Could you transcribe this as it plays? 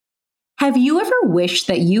Have you ever wished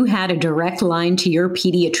that you had a direct line to your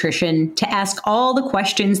pediatrician to ask all the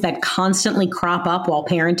questions that constantly crop up while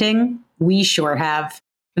parenting? We sure have.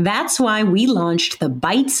 That's why we launched the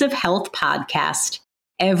Bites of Health podcast.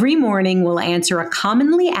 Every morning, we'll answer a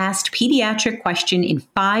commonly asked pediatric question in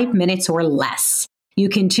 5 minutes or less. You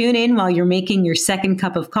can tune in while you're making your second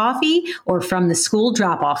cup of coffee or from the school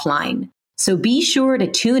drop-off line. So be sure to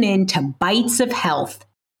tune in to Bites of Health,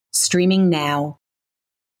 streaming now.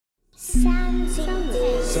 Soundsington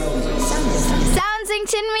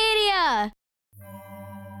Media!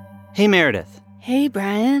 Hey, Meredith. Hey,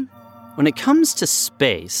 Brian. When it comes to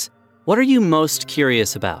space, what are you most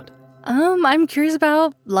curious about? I'm curious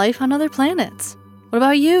about life on other planets. What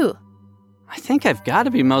about you? I think I've got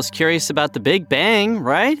to be most curious about the Big Bang,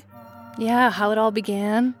 right? Yeah, how it all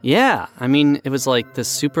began. Yeah, I mean, it was like this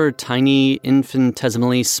super tiny,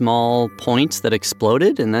 infinitesimally small point that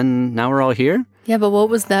exploded, and then now we're all here? Yeah, but what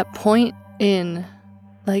was that point in?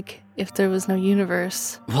 Like, if there was no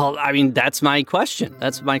universe? Well, I mean, that's my question.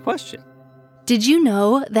 Did you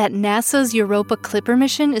know that NASA's Europa Clipper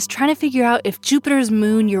mission is trying to figure out if Jupiter's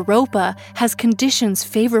moon Europa has conditions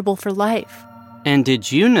favorable for life? And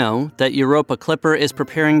did you know that Europa Clipper is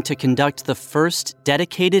preparing to conduct the first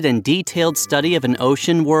dedicated and detailed study of an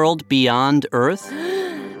ocean world beyond Earth?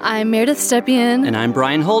 I'm Meredith Stepien. And I'm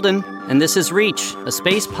Brian Holden. And this is Reach, a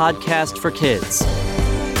space podcast for kids.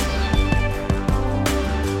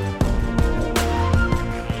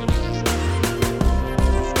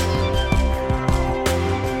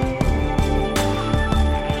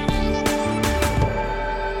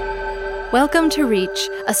 Welcome to Reach,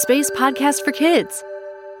 a space podcast for kids.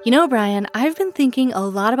 You know, Brian, I've been thinking a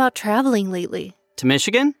lot about traveling lately. To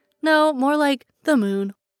Michigan? No, more like the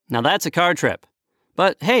moon. Now that's a car trip.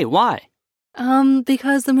 But hey, why?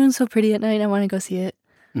 Because the moon's so pretty at night, I want to go see it.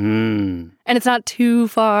 And it's not too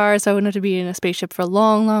far, so I wouldn't have to be in a spaceship for a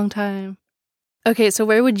long, long time. Okay, so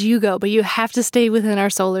where would you go? But you have to stay within our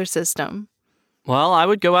solar system. Well, I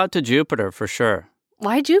would go out to Jupiter for sure.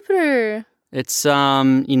 Why Jupiter? It's,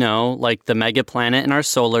 like the mega planet in our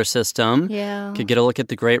solar system. Yeah. Could get a look at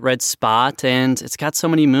the Great Red Spot, and it's got so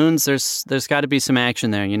many moons, there's got to be some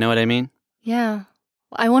action there, you know what I mean? Yeah.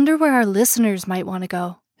 I wonder where our listeners might want to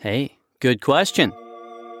go. Hey, good question.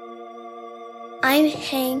 I'm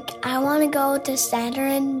Hank. I want to go to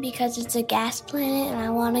Saturn because it's a gas planet and I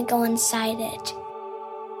want to go inside it.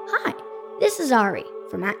 Hi, this is Ari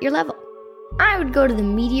from At Your Level. I would go to the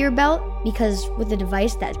meteor belt because with a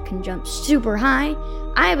device that can jump super high,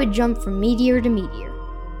 I would jump from meteor to meteor.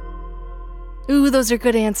 Ooh, those are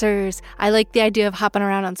good answers. I like the idea of hopping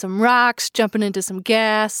around on some rocks, jumping into some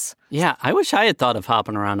gas. Yeah, I wish I had thought of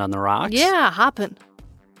hopping around on the rocks. Yeah, hopping.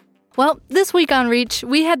 Well, this week on Reach,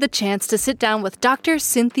 we had the chance to sit down with Dr.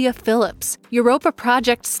 Cynthia Phillips, Europa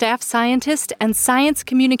Project staff scientist and science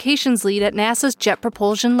communications lead at NASA's Jet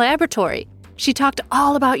Propulsion Laboratory. She talked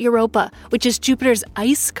all about Europa, which is Jupiter's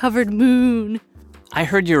ice-covered moon. I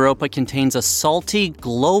heard Europa contains a salty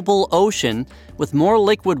global ocean with more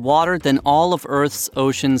liquid water than all of Earth's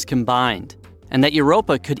oceans combined, and that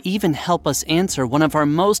Europa could even help us answer one of our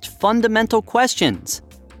most fundamental questions.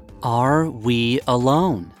 Are we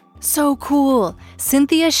alone? So cool.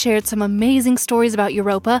 Cynthia shared some amazing stories about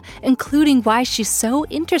Europa, including why she's so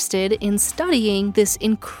interested in studying this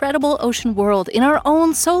incredible ocean world in our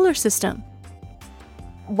own solar system.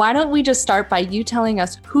 Why don't we just start by you telling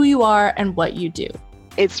us who you are and what you do?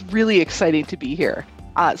 It's really exciting to be here.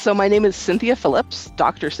 So my name is Cynthia Phillips,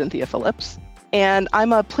 Dr. Cynthia Phillips, and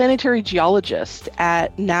I'm a planetary geologist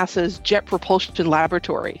at NASA's Jet Propulsion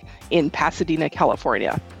Laboratory in Pasadena,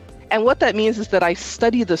 California. And what that means is that I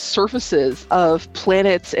study the surfaces of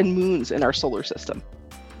planets and moons in our solar system.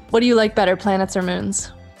 What do you like better, planets or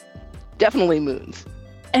moons? Definitely moons.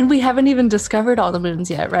 And we haven't even discovered all the moons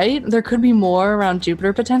yet, right? There could be more around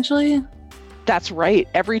Jupiter potentially? That's right.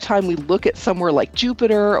 Every time we look at somewhere like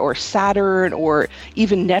Jupiter or Saturn or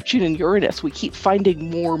even Neptune and Uranus, we keep finding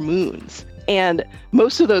more moons. And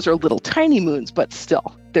most of those are little tiny moons, but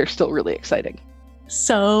still, they're still really exciting.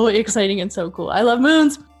 So exciting and so cool. I love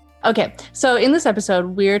moons. Okay, so in this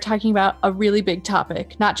episode, we're talking about a really big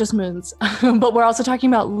topic, not just moons, but we're also talking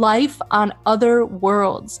about life on other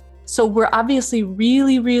worlds. So we're obviously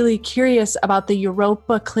really, really curious about the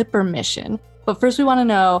Europa Clipper mission. But first we want to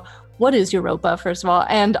know, what is Europa, first of all?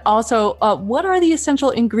 And also, what are the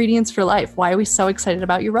essential ingredients for life? Why are we so excited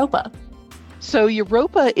about Europa? So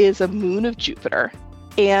Europa is a moon of Jupiter,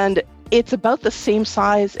 and it's about the same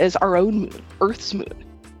size as our own moon, Earth's moon.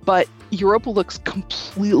 But Europa looks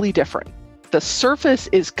completely different. The surface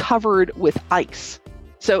is covered with ice.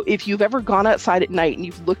 So if you've ever gone outside at night and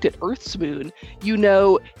you've looked at Earth's moon, you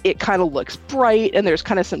know it kind of looks bright and there's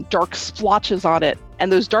kind of some dark splotches on it.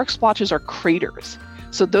 And those dark splotches are craters.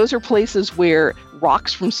 So those are places where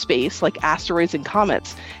rocks from space, like asteroids and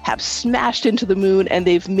comets, have smashed into the moon and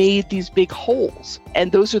they've made these big holes.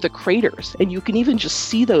 And those are the craters. And you can even just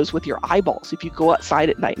see those with your eyeballs if you go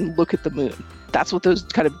outside at night and look at the moon. That's what those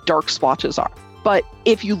kind of dark splotches are. But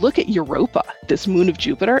if you look at Europa, this moon of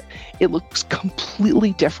Jupiter, it looks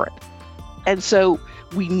completely different. And so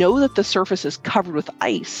we know that the surface is covered with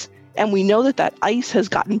ice, and we know that that ice has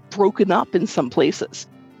gotten broken up in some places.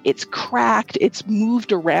 It's cracked, it's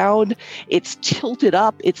moved around, it's tilted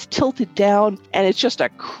up, it's tilted down, and it's just a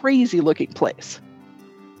crazy looking place.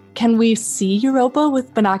 Can we see Europa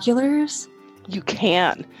with binoculars? You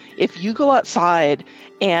can. If you go outside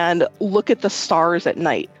and look at the stars at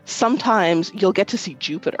night, sometimes you'll get to see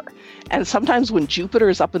Jupiter. And sometimes when Jupiter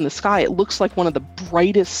is up in the sky, it looks like one of the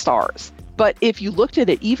brightest stars. But if you looked at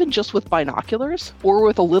it even just with binoculars or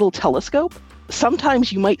with a little telescope,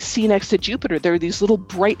 sometimes you might see next to Jupiter, there are these little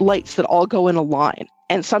bright lights that all go in a line.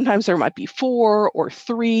 And sometimes there might be 4 or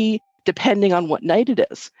 3, depending on what night it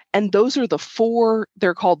is. And those are the 4,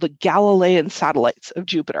 they're called the Galilean satellites of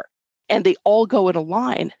Jupiter. And they all go in a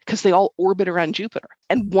line because they all orbit around Jupiter.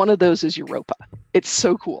 And one of those is Europa. It's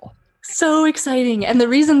so cool. So exciting. And the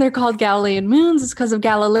reason they're called Galilean moons is because of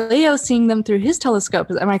Galileo seeing them through his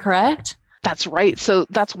telescope. Am I correct? That's right. So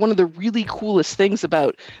that's one of the really coolest things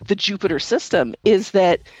about the Jupiter system is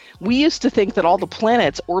that we used to think that all the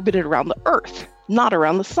planets orbited around the Earth, not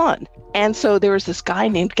around the sun. And so there was this guy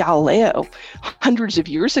named Galileo hundreds of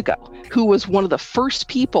years ago who was one of the first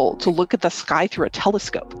people to look at the sky through a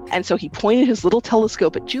telescope. And so he pointed his little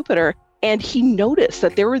telescope at Jupiter and he noticed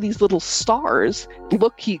that there were these little stars.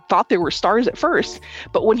 Look, he thought they were stars at first,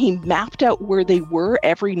 but when he mapped out where they were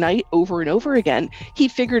every night over and over again, he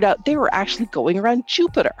figured out they were actually going around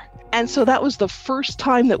Jupiter. And so that was the first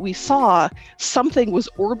time that we saw something was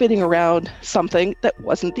orbiting around something that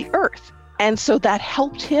wasn't the Earth. And so that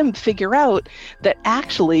helped him figure out that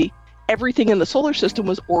actually everything in the solar system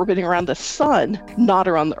was orbiting around the sun, not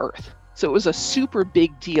around the Earth. So it was a super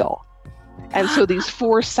big deal. And so these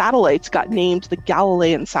 4 satellites got named the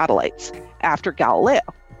Galilean satellites after Galileo.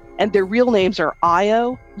 And their real names are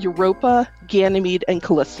Io, Europa, Ganymede, and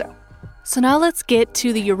Callisto. So now let's get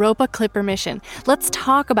to the Europa Clipper mission. Let's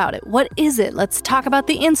talk about it. What is it? Let's talk about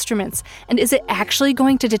the instruments. And is it actually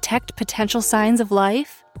going to detect potential signs of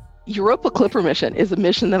life? Europa Clipper mission is a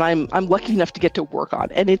mission that I'm lucky enough to get to work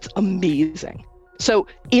on, and it's amazing. So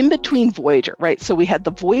in between Voyager, right? So we had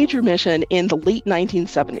the Voyager mission in the late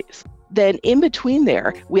 1970s. Then in between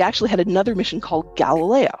there, we actually had another mission called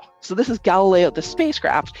Galileo. So this is Galileo, the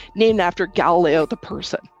spacecraft, named after Galileo, the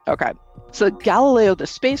person. Okay. So Galileo, the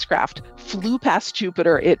spacecraft, flew past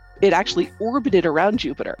Jupiter. It actually orbited around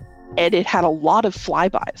Jupiter. And it had a lot of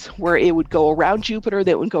flybys where it would go around Jupiter,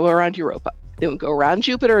 then it would go around Europa. Then it would go around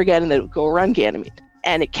Jupiter again, and then it would go around Ganymede.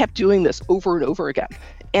 And it kept doing this over and over again.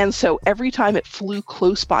 And so every time it flew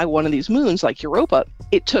close by one of these moons, like Europa,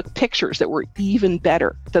 it took pictures that were even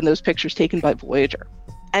better than those pictures taken by Voyager.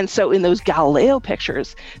 And so in those Galileo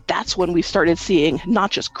pictures, that's when we started seeing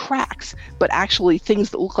not just cracks, but actually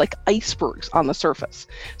things that look like icebergs on the surface.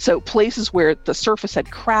 So places where the surface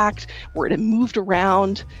had cracked, where it had moved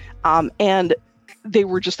around, and they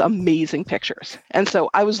were just amazing pictures. And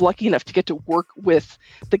so I was lucky enough to get to work with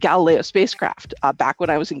the Galileo spacecraft back when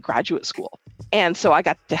I was in graduate school. And so I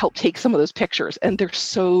got to help take some of those pictures, and they're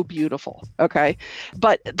so beautiful, okay?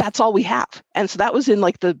 But that's all we have. And so that was in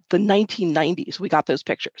like the 1990s, we got those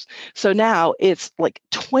pictures. So now it's like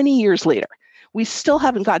 20 years later. We still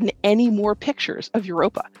haven't gotten any more pictures of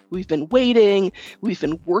Europa. We've been waiting, we've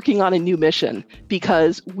been working on a new mission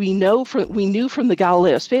because we knew from the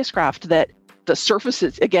Galileo spacecraft that the surface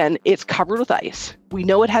is, again, it's covered with ice. We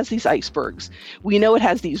know it has these icebergs. We know it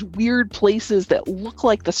has these weird places that look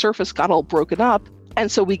like the surface got all broken up.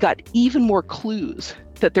 And so we got even more clues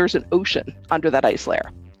that there's an ocean under that ice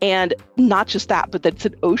layer. And not just that, but that it's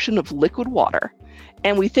an ocean of liquid water.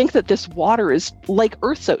 And we think that this water is like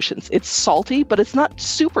Earth's oceans. It's salty, but it's not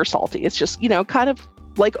super salty. It's just, kind of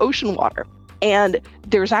like ocean water. And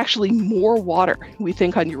there's actually more water, we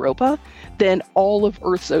think, on Europa than all of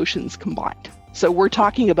Earth's oceans combined. So we're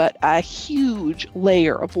talking about a huge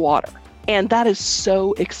layer of water. And that is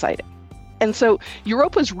so exciting. And so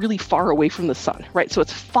Europa is really far away from the sun, right? So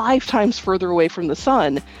it's 5 times further away from the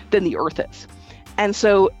sun than the Earth is. And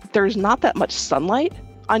so there's not that much sunlight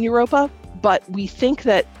on Europa, but we think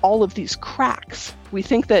that all of these cracks, we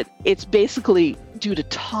think that it's basically due to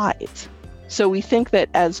tides. So we think that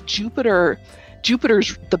as Jupiter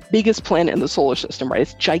Jupiter's the biggest planet in the solar system, right?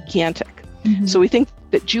 It's gigantic. So we think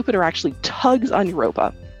that Jupiter actually tugs on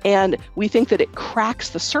Europa, and we think that it cracks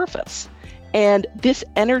the surface. And this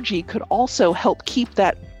energy could also help keep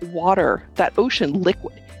that water, that ocean,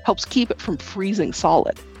 liquid, helps keep it from freezing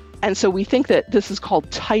solid. And so we think that this is called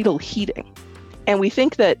tidal heating. And we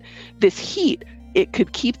think that this heat, it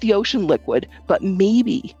could keep the ocean liquid, but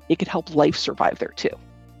maybe it could help life survive there too.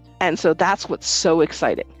 And so that's what's so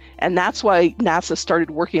exciting. And that's why NASA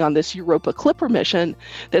started working on this Europa Clipper mission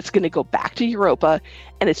that's going to go back to Europa,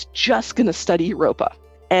 and it's just going to study Europa.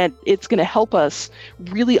 And it's going to help us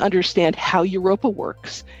really understand how Europa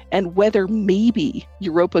works and whether maybe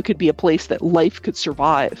Europa could be a place that life could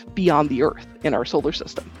survive beyond the Earth in our solar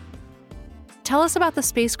system. Tell us about the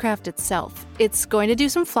spacecraft itself. It's going to do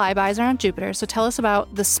some flybys around Jupiter, so tell us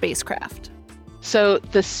about the spacecraft. So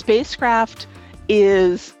the spacecraft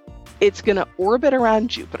it's going to orbit around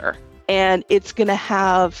Jupiter, and it's going to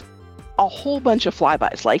have a whole bunch of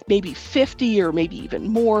flybys, like maybe 50 or maybe even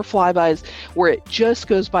more flybys, where it just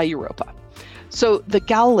goes by Europa. So the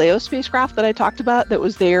Galileo spacecraft that I talked about that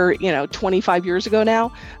was there, 25 years ago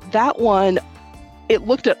now, that one, it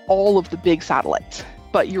looked at all of the big satellites,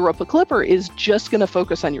 but Europa Clipper is just going to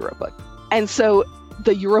focus on Europa. And so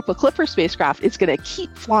the Europa Clipper spacecraft is going to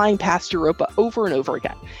keep flying past Europa over and over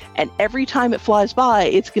again. And every time it flies by,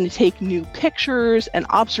 it's going to take new pictures and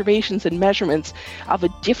observations and measurements of a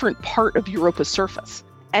different part of Europa's surface.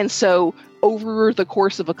 And so over the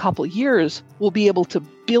course of a couple of years, we'll be able to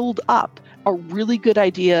build up a really good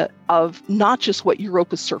idea of not just what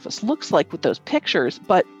Europa's surface looks like with those pictures,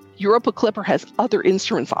 but Europa Clipper has other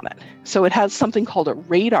instruments on it. So it has something called a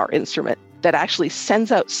radar instrument that actually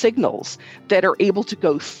sends out signals that are able to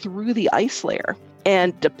go through the ice layer.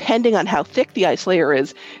 And depending on how thick the ice layer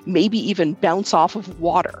is, maybe even bounce off of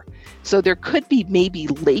water. So there could be maybe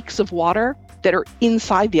lakes of water that are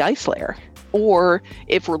inside the ice layer. Or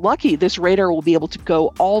if we're lucky, this radar will be able to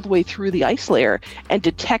go all the way through the ice layer and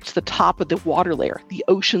detect the top of the water layer, the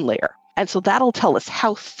ocean layer. And so that'll tell us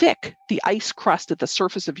how thick the ice crust at the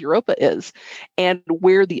surface of Europa is and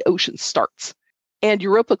where the ocean starts. And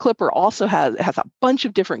Europa Clipper also has a bunch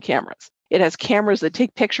of different cameras. It has cameras that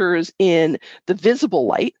take pictures in the visible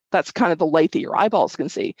light. That's kind of the light that your eyeballs can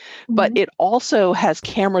see. But it also has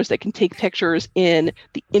cameras that can take pictures in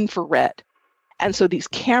the infrared. And so these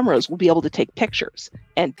cameras will be able to take pictures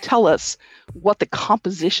and tell us what the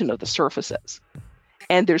composition of the surface is.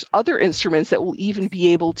 And there's other instruments that will even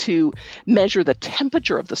be able to measure the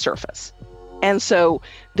temperature of the surface. And so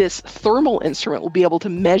this thermal instrument will be able to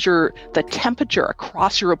measure the temperature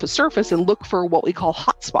across Europa's surface and look for what we call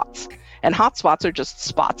hotspots. And hotspots are just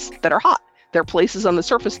spots that are hot. They're places on the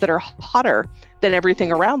surface that are hotter than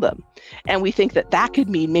everything around them. And we think that that could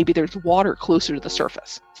mean maybe there's water closer to the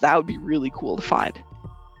surface. So that would be really cool to find.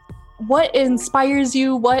 What inspires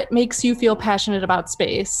you? What makes you feel passionate about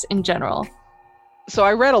space in general? So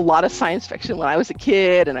I read a lot of science fiction when I was a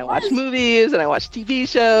kid, and I watched movies and I watched TV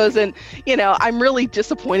shows, and I'm really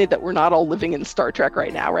disappointed that we're not all living in Star Trek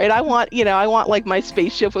right now, right? I want like my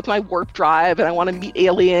spaceship with my warp drive, and I want to meet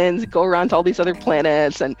aliens, go around to all these other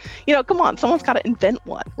planets, and come on, someone's got to invent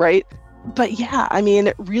one, right? But yeah, I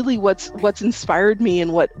mean, really what's inspired me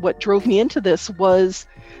and what drove me into this was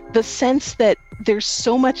the sense that there's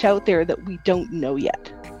so much out there that we don't know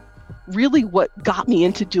yet. Really what got me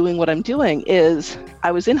into doing what I'm doing is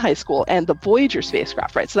I was in high school, and the Voyager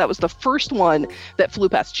spacecraft, right? So that was the first one that flew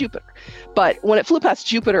past Jupiter. But when it flew past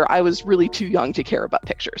Jupiter, I was really too young to care about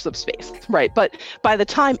pictures of space, right? But by the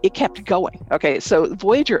time it kept going, okay, so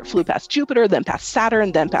Voyager, it flew past Jupiter, then past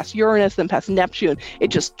Saturn, then past Uranus, then past Neptune. It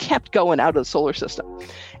just kept going out of the solar system.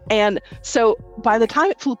 And so by the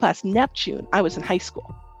time it flew past Neptune, I was in high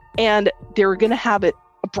school. And they were going to have it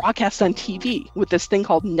broadcast on TV with this thing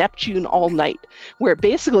called Neptune All Night, where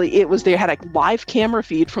basically they had a live camera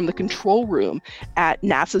feed from the control room at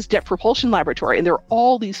NASA's Jet Propulsion Laboratory. And there were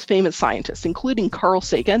all these famous scientists, including Carl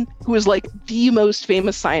Sagan, who was like the most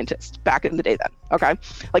famous scientist back in the day then. Okay.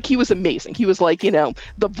 Like he was amazing. He was like,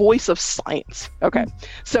 the voice of science. Okay.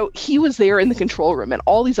 So he was there in the control room and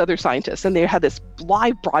all these other scientists, and they had this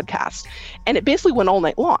live broadcast, and it basically went all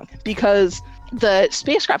night long because the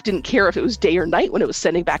spacecraft didn't care if it was day or night when it was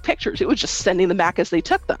sending back pictures. It was just sending them back as they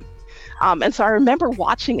took them. And so I remember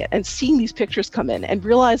watching it and seeing these pictures come in and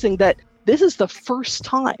realizing that this is the first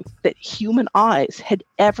time that human eyes had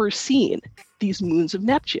ever seen these moons of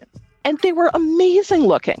Neptune. And they were amazing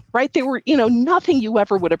looking, right? They were, nothing you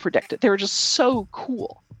ever would have predicted. They were just so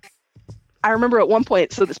cool. I remember at one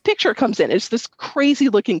point, so this picture comes in. It's this crazy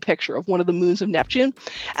looking picture of one of the moons of Neptune.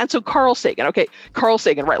 And so Carl Sagan,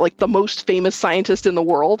 right, like the most famous scientist in the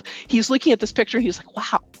world, he's looking at this picture and he's like,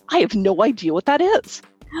 wow, I have no idea what that is.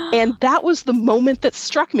 And that was the moment that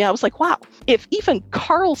struck me. I was like, wow, if even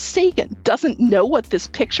Carl Sagan doesn't know what this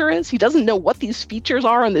picture is, he doesn't know what these features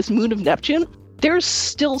are on this moon of Neptune, there's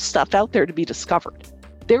still stuff out there to be discovered.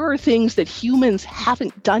 There are things that humans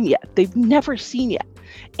haven't done yet. They've never seen yet.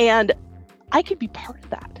 And I could be part of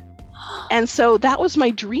that. And so that was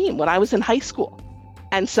my dream when I was in high school.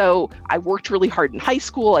 And so I worked really hard in high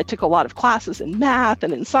school. I took a lot of classes in math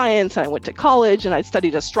and in science, and I went to college and I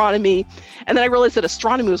studied astronomy. And then I realized that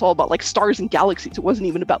astronomy was all about like stars and galaxies. It wasn't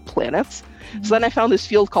even about planets. Mm-hmm. So then I found this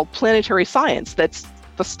field called planetary science that's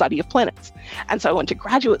the study of planets. And so I went to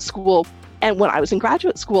graduate school. And when I was in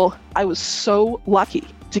graduate school, I was so lucky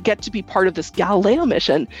to get to be part of this Galileo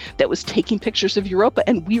mission that was taking pictures of Europa.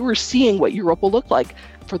 And we were seeing what Europa looked like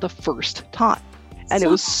for the first time. And it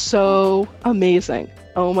was so amazing.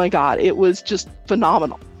 Oh my God, it was just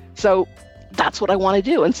phenomenal. So that's what I want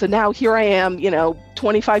to do. And so now here I am,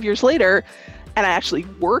 25 years later, and I actually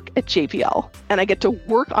work at JPL, and I get to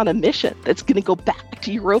work on a mission that's going to go back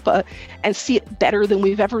to Europa and see it better than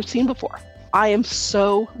we've ever seen before. I am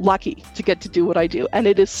so lucky to get to do what I do, and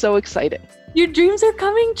it is so exciting. Your dreams are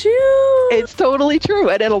coming true. It's totally true.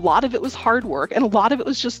 And a lot of it was hard work, and a lot of it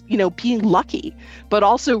was just, being lucky, but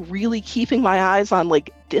also really keeping my eyes on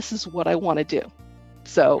like, this is what I want to do.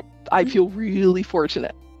 So I feel really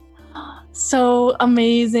fortunate. So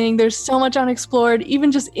amazing. There's so much unexplored,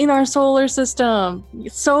 even just in our solar system.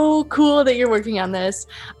 It's so cool that you're working on this.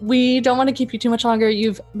 We don't want to keep you too much longer.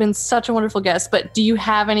 You've been such a wonderful guest, but do you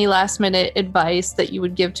have any last minute advice that you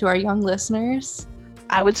would give to our young listeners?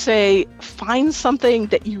 I would say find something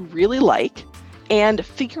that you really like and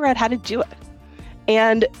figure out how to do it.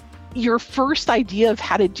 And your first idea of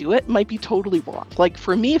how to do it might be totally wrong. Like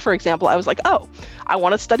for me, for example, I was like, oh, I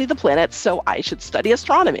want to study the planets, so I should study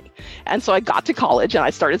astronomy. And so I got to college and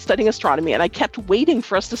I started studying astronomy, and I kept waiting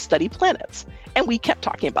for us to study planets. And we kept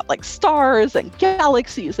talking about like stars and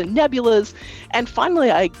galaxies and nebulas. And finally,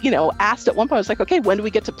 I, asked at one point, I was like, okay, when do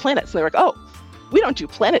we get to planets? And they were like, oh, we don't do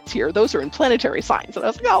planets here. Those are in planetary science. And I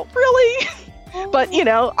was like, oh, really? But,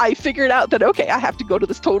 I figured out that, okay, I have to go to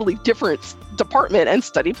this totally different department and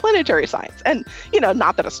study planetary science. And,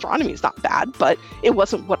 not that astronomy is not bad, but it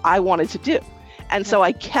wasn't what I wanted to do. And so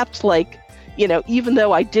I kept even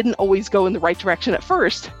though I didn't always go in the right direction at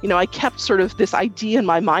first, I kept sort of this idea in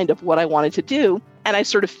my mind of what I wanted to do. And I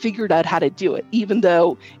sort of figured out how to do it, even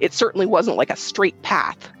though it certainly wasn't like a straight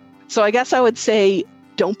path. So I guess I would say,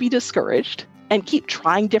 don't be discouraged and keep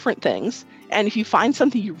trying different things. And if you find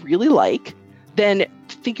something you really like, then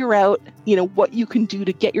figure out, what you can do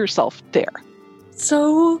to get yourself there.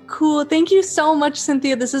 So cool. Thank you so much,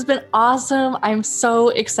 Cynthia. This has been awesome. I'm so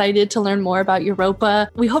excited to learn more about Europa.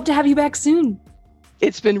 We hope to have you back soon.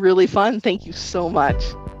 It's been really fun. Thank you so much.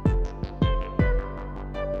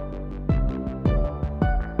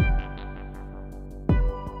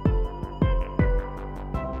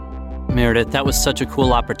 Meredith, that was such a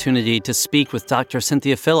cool opportunity to speak with Dr.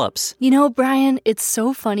 Cynthia Phillips. Brian, it's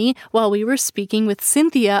so funny. While we were speaking with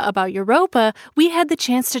Cynthia about Europa, we had the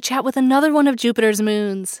chance to chat with another one of Jupiter's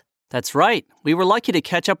moons. That's right. We were lucky to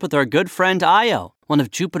catch up with our good friend Io, one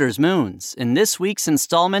of Jupiter's moons, in this week's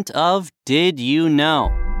installment of Did You Know?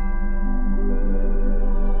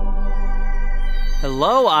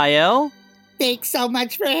 Hello, Io. Thanks so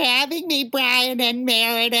much for having me, Brian and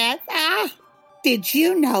Meredith. Did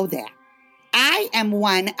you know that I am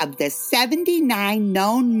one of the 79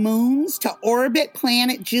 known moons to orbit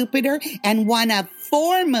planet Jupiter and one of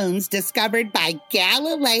 4 moons discovered by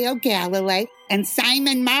Galileo Galilei and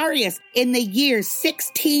Simon Marius in the year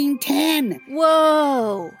 1610.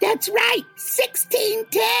 Whoa! That's right,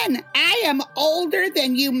 1610. I am older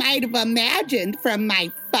than you might have imagined from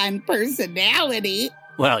my fun personality.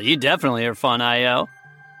 Well, you definitely are fun, Io.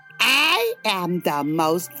 I am the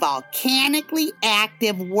most volcanically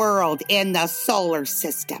active world in the solar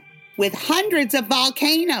system, with hundreds of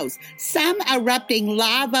volcanoes, some erupting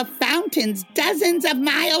lava fountains dozens of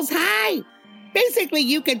miles high. Basically,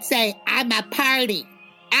 you could say I'm a party.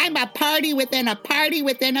 I'm a party within a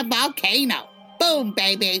volcano. Boom,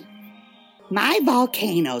 baby. My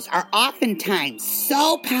volcanoes are oftentimes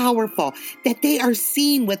so powerful that they are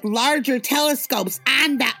seen with larger telescopes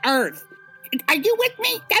on the Earth. Are you with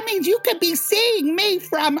me? That means you could be seeing me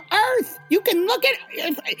from Earth. You can look at,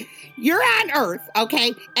 you're on Earth,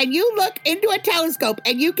 okay? And you look into a telescope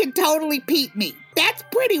and you can totally peep me. That's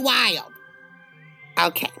pretty wild.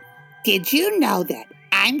 Okay, did you know that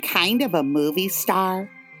I'm kind of a movie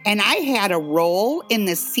star? And I had a role in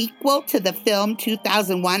the sequel to the film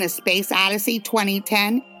 2001: A Space Odyssey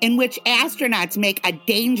 2010, in which astronauts make a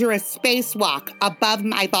dangerous spacewalk above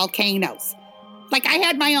my volcanoes. Like, I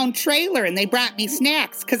had my own trailer and they brought me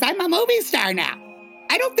snacks because I'm a movie star now.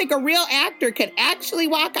 I don't think a real actor could actually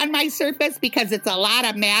walk on my surface because it's a lot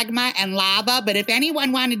of magma and lava, but if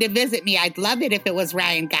anyone wanted to visit me, I'd love it if it was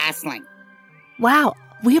Ryan Gosling. Wow,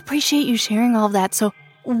 we appreciate you sharing all of that. So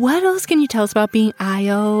what else can you tell us about being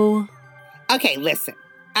Io? Okay, listen.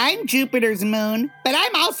 I'm Jupiter's moon, but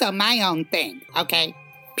I'm also my own thing, okay?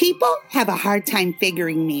 People have a hard time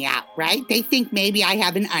figuring me out, right? They think maybe I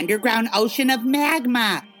have an underground ocean of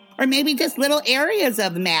magma, or maybe just little areas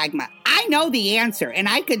of magma. I know the answer, and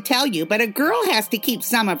I could tell you, but a girl has to keep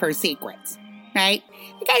some of her secrets, right?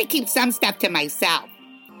 I gotta keep some stuff to myself.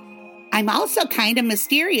 I'm also kind of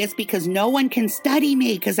mysterious because no one can study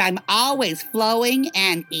me because I'm always flowing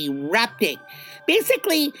and erupting.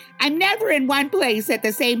 Basically, I'm never in one place at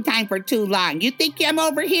the same time for too long. You think I'm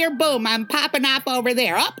over here? Boom, I'm popping off over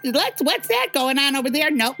there. Oh, what's that going on over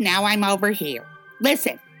there? Nope, now I'm over here.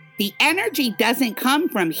 Listen, the energy doesn't come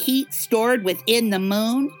from heat stored within the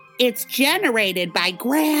moon. It's generated by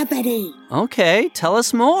gravity. Okay, tell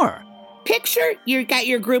us more. Picture you got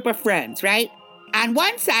your group of friends, right? On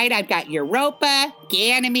one side, I've got Europa,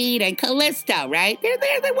 Ganymede, and Callisto, right?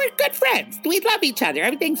 We're good friends. We love each other.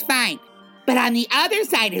 Everything's fine. But on the other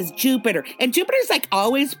side is Jupiter. And Jupiter's like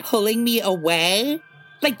always pulling me away.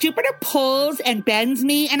 Like Jupiter pulls and bends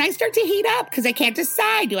me, and I start to heat up because I can't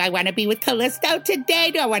decide. Do I want to be with Callisto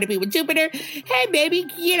today? Do I want to be with Jupiter? Hey, maybe,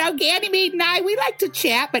 Ganymede and I, we like to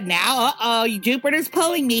chat, but now, Jupiter's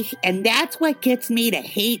pulling me. And that's what gets me to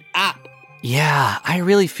heat up. Yeah, I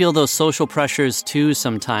really feel those social pressures too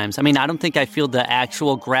sometimes. I mean, I don't think I feel the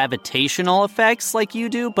actual gravitational effects like you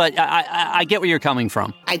do, but I get where you're coming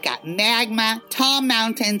from. I've got magma, tall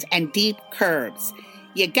mountains, and deep curves.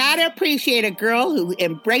 You gotta appreciate a girl who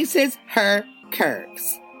embraces her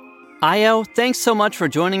curves. Io, thanks so much for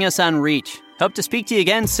joining us on Reach. Hope to speak to you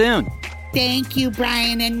again soon. Thank you,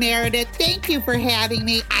 Brian and Meredith. Thank you for having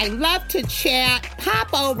me. I love to chat.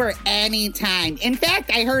 Pop over anytime. In fact,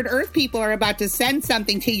 I heard Earth people are about to send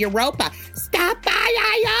something to Europa. Stop by,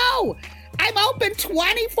 I.O. I'm open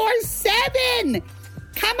 24/7.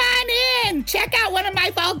 Come on in. Check out one of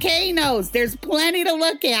my volcanoes. There's plenty to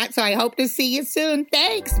look at, so I hope to see you soon.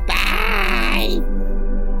 Thanks. Bye.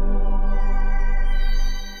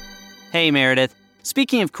 Hey, Meredith.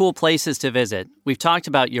 Speaking of cool places to visit, we've talked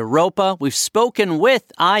about Europa, we've spoken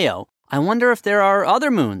with Io. I wonder if there are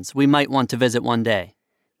other moons we might want to visit one day.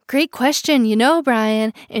 Great question.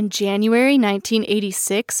 Brian, in January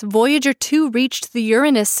 1986, Voyager 2 reached the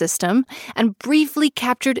Uranus system and briefly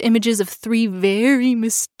captured images of 3 very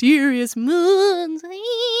mysterious moons.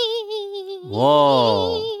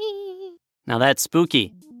 Whoa. Now that's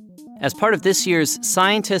spooky. As part of this year's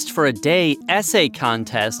Scientist for a Day essay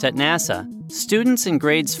contest at NASA, students in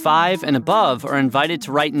grades 5 and above are invited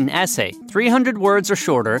to write an essay, 300 words or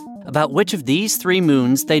shorter, about which of these 3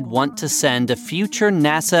 moons they'd want to send a future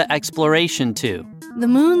NASA exploration to. The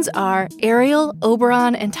moons are Ariel,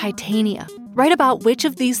 Oberon, and Titania. Write about which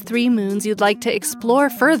of these 3 moons you'd like to explore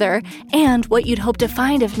further and what you'd hope to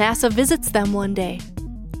find if NASA visits them one day.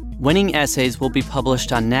 Winning essays will be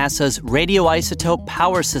published on NASA's Radioisotope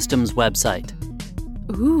Power Systems website.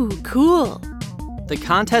 Ooh, cool. The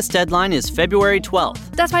contest deadline is February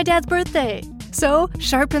 12th. That's my dad's birthday. So,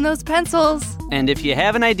 sharpen those pencils. And if you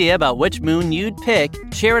have an idea about which moon you'd pick,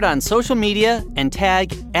 share it on social media and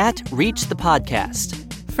tag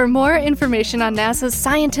 @ReachThePodcast. For more information on NASA's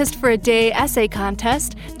Scientist for a Day essay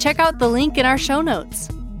contest, check out the link in our show notes.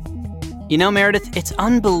 Meredith, it's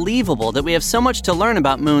unbelievable that we have so much to learn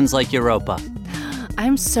about moons like Europa.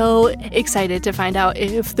 I'm so excited to find out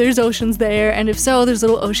if there's oceans there, and if so, there's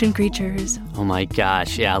little ocean creatures. Oh my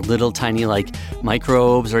gosh, yeah, little tiny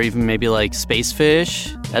microbes or even maybe space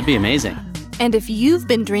fish. That'd be amazing. And if you've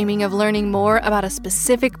been dreaming of learning more about a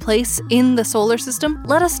specific place in the solar system,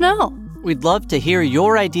 let us know. We'd love to hear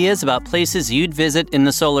your ideas about places you'd visit in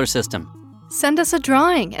the solar system. Send us a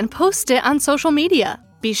drawing and post it on social media.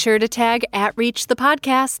 Be sure to tag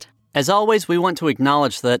 @ReachThePodcast. As always, we want to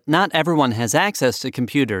acknowledge that not everyone has access to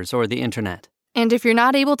computers or the internet. And if you're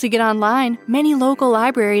not able to get online, many local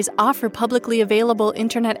libraries offer publicly available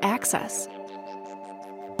internet access.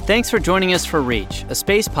 Thanks for joining us for Reach, a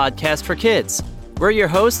space podcast for kids. We're your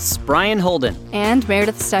hosts, Brian Holden and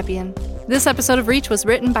Meredith Stepien. This episode of Reach was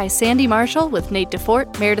written by Sandy Marshall with Nate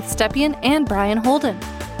DeFort, Meredith Stepien, and Brian Holden.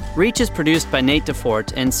 Reach is produced by Nate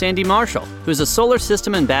DeFort and Sandy Marshall, who's a solar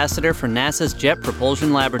system ambassador for NASA's Jet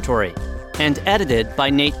Propulsion Laboratory, and edited by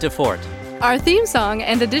Nate DeFort. Our theme song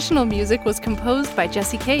and additional music was composed by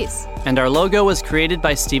Jesse Case. And our logo was created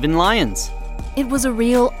by Stephen Lyons. It was a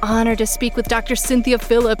real honor to speak with Dr. Cynthia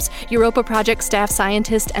Phillips, Europa Project staff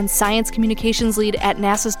scientist and science communications lead at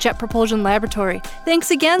NASA's Jet Propulsion Laboratory. Thanks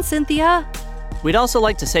again, Cynthia. We'd also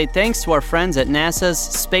like to say thanks to our friends at NASA's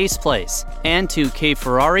Space Place and to Kay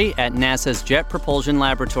Ferrari at NASA's Jet Propulsion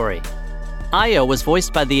Laboratory. Io was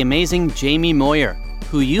voiced by the amazing Jaime Moyer,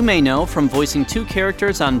 who you may know from voicing 2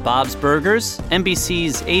 characters on Bob's Burgers,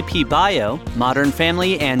 NBC's AP Bio, Modern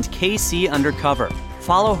Family, and KC Undercover.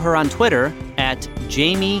 Follow her on Twitter at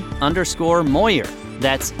Jaime_Moyer.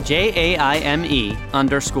 That's JAIME_MOYER.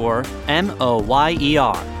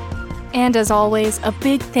 And as always, a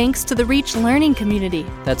big thanks to the Reach Learning community.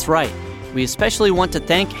 That's right. We especially want to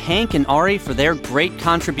thank Hank and Ari for their great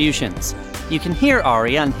contributions. You can hear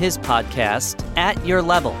Ari on his podcast, At Your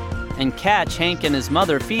Level, and catch Hank and his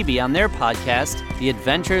mother, Phoebe, on their podcast, The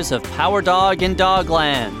Adventures of Power Dog in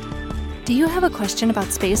Dogland. Do you have a question about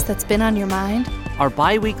space that's been on your mind? Our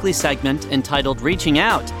bi-weekly segment, entitled Reaching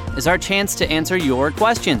Out, is our chance to answer your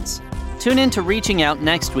questions. Tune in to Reaching Out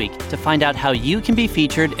next week to find out how you can be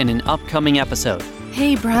featured in an upcoming episode.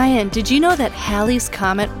 Hey, Brian, did you know that Halley's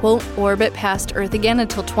Comet won't orbit past Earth again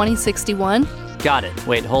until 2061? Got it.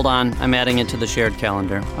 Wait, hold on. I'm adding it to the shared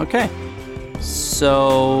calendar. Okay.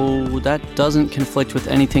 So that doesn't conflict with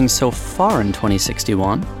anything so far in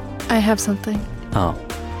 2061. I have something. Oh.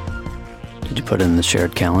 Did you put it in the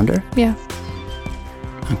shared calendar? Yeah.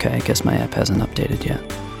 Okay, I guess my app hasn't updated yet.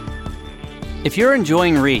 If you're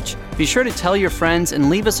enjoying Reach, be sure to tell your friends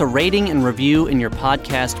and leave us a rating and review in your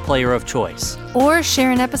podcast player of choice. Or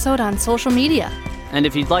share an episode on social media. And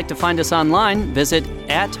if you'd like to find us online, visit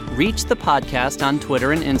 @ReachThePodcast on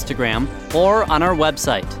Twitter and Instagram, or on our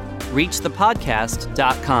website,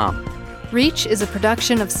 reachthepodcast.com. Reach is a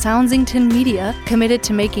production of Soundsington Media, committed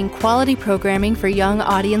to making quality programming for young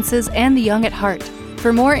audiences and the young at heart.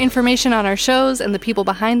 For more information on our shows and the people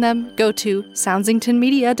behind them, go to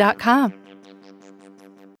soundsingtonmedia.com.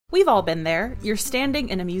 We've all been there. You're standing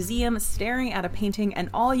in a museum staring at a painting and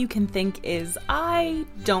all you can think is, I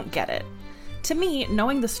don't get it. To me,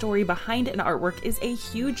 knowing the story behind an artwork is a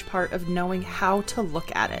huge part of knowing how to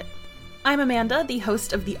look at it. I'm Amanda, the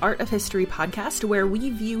host of the Art of History podcast, where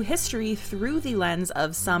we view history through the lens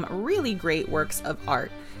of some really great works of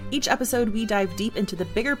art. Each episode, we dive deep into the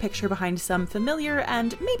bigger picture behind some familiar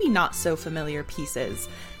and maybe not so familiar pieces.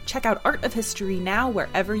 Check out Art of History now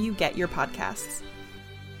wherever you get your podcasts.